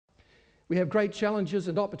We have great challenges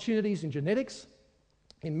and opportunities in genetics,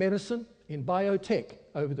 in medicine, in biotech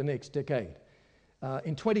over the next decade.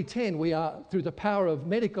 In 2010, we are, through the power of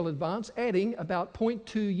medical advance, adding about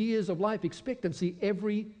 0.2 years of life expectancy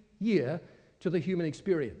every year to the human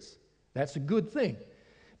experience. That's a good thing.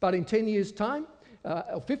 But in 10 years' time,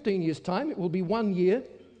 or 15 years' time, it will be 1 year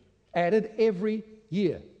added every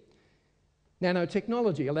year.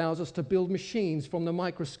 Nanotechnology allows us to build machines from the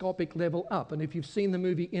microscopic level up. And if you've seen the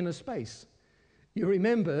movie Inner Space, you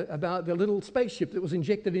remember about the little spaceship that was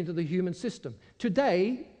injected into the human system.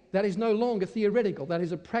 Today, that is no longer theoretical. That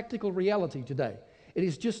is a practical reality today. It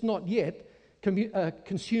is just not yet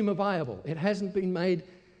consumer viable. It hasn't been made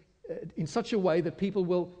in such a way that people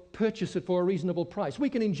will purchase it for a reasonable price.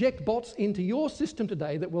 We can inject bots into your system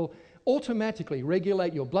today that will automatically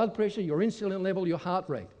regulate your blood pressure, your insulin level, your heart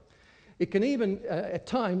rate. It can even, at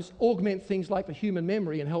times, augment things like the human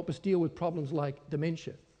memory and help us deal with problems like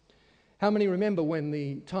dementia. How many remember when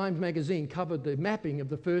the Times magazine covered the mapping of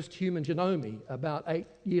the first human genome about 8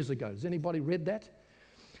 years ago? Has anybody read that?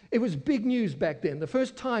 It was big news back then. The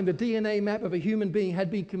first time the DNA map of a human being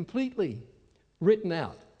had been completely written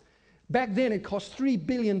out. Back then it cost $3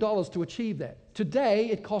 billion to achieve that.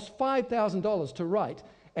 Today it costs $5,000 to write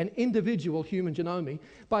an individual human genome.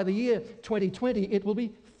 By the year 2020 it will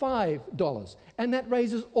be $5. And that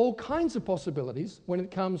raises all kinds of possibilities when it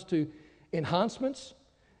comes to enhancements,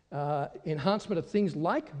 enhancement of things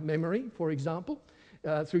like memory, for example,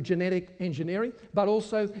 through genetic engineering, but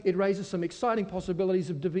also it raises some exciting possibilities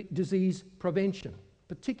of disease prevention,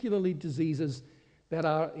 particularly diseases that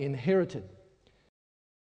are inherited.